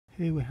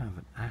Here we have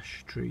an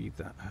ash tree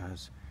that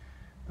has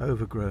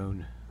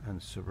overgrown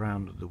and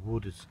surrounded, the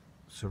wood has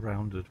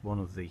surrounded one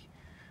of the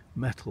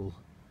metal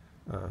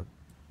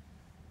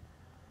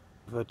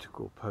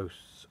vertical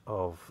posts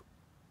of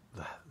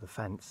the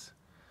fence,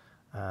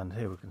 and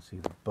here we can see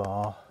the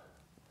bar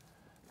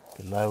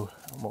below,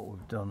 and what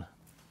we've done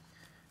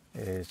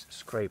is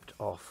scraped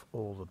off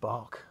all the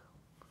bark,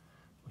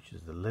 which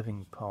is the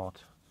living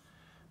part,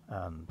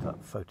 and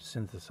that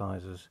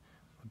photosynthesizes.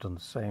 We've done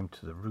the same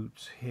to the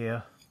roots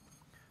here.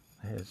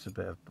 Here's a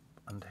bit of,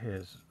 and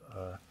here's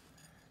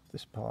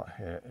this part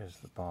here is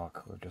the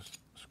bark. We've just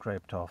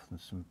scraped off,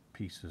 and some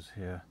pieces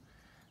here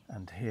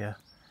and here,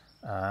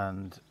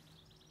 and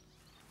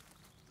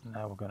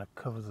now we're going to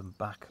cover them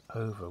back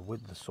over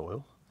with the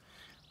soil.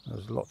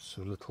 There's lots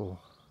of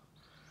little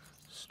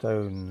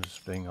stones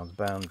being on the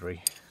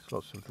boundary,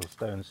 lots of little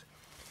stones,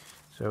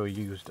 so we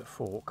used a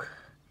fork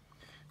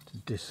to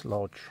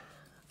dislodge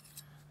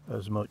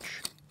as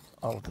much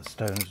of the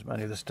stones, as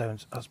many of the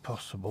stones as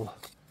possible,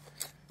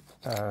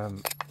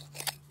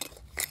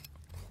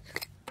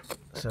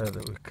 so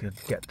that we could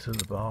get to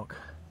the bark.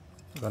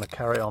 We're going to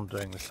carry on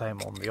doing the same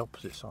on the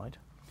opposite side,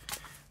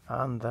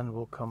 and then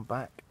we'll come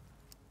back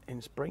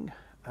in spring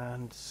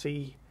and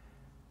see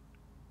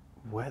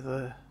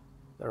whether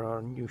there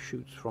are new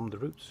shoots from the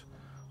roots,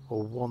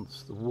 or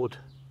once the wood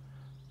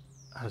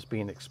has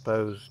been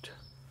exposed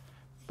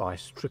by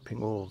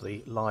stripping all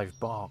the live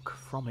bark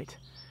from it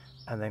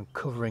and then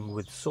covering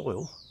with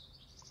soil,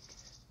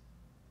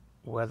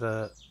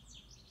 whether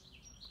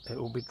it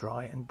will be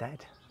dry and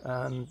dead.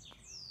 And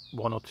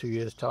 1 or 2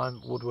 years time,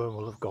 woodworm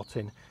will have got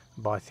in.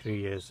 By 3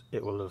 years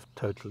it will have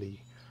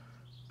totally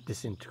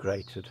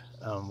disintegrated,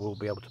 and we'll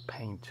be able to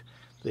paint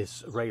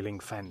this railing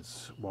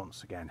fence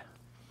once again.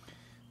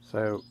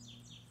 So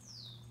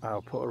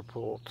I'll put a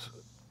report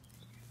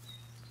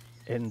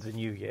in the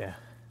new year,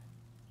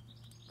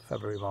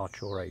 February,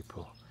 March or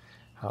April,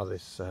 how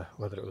this,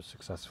 whether it was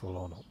successful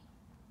or not.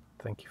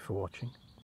 Thank you for watching.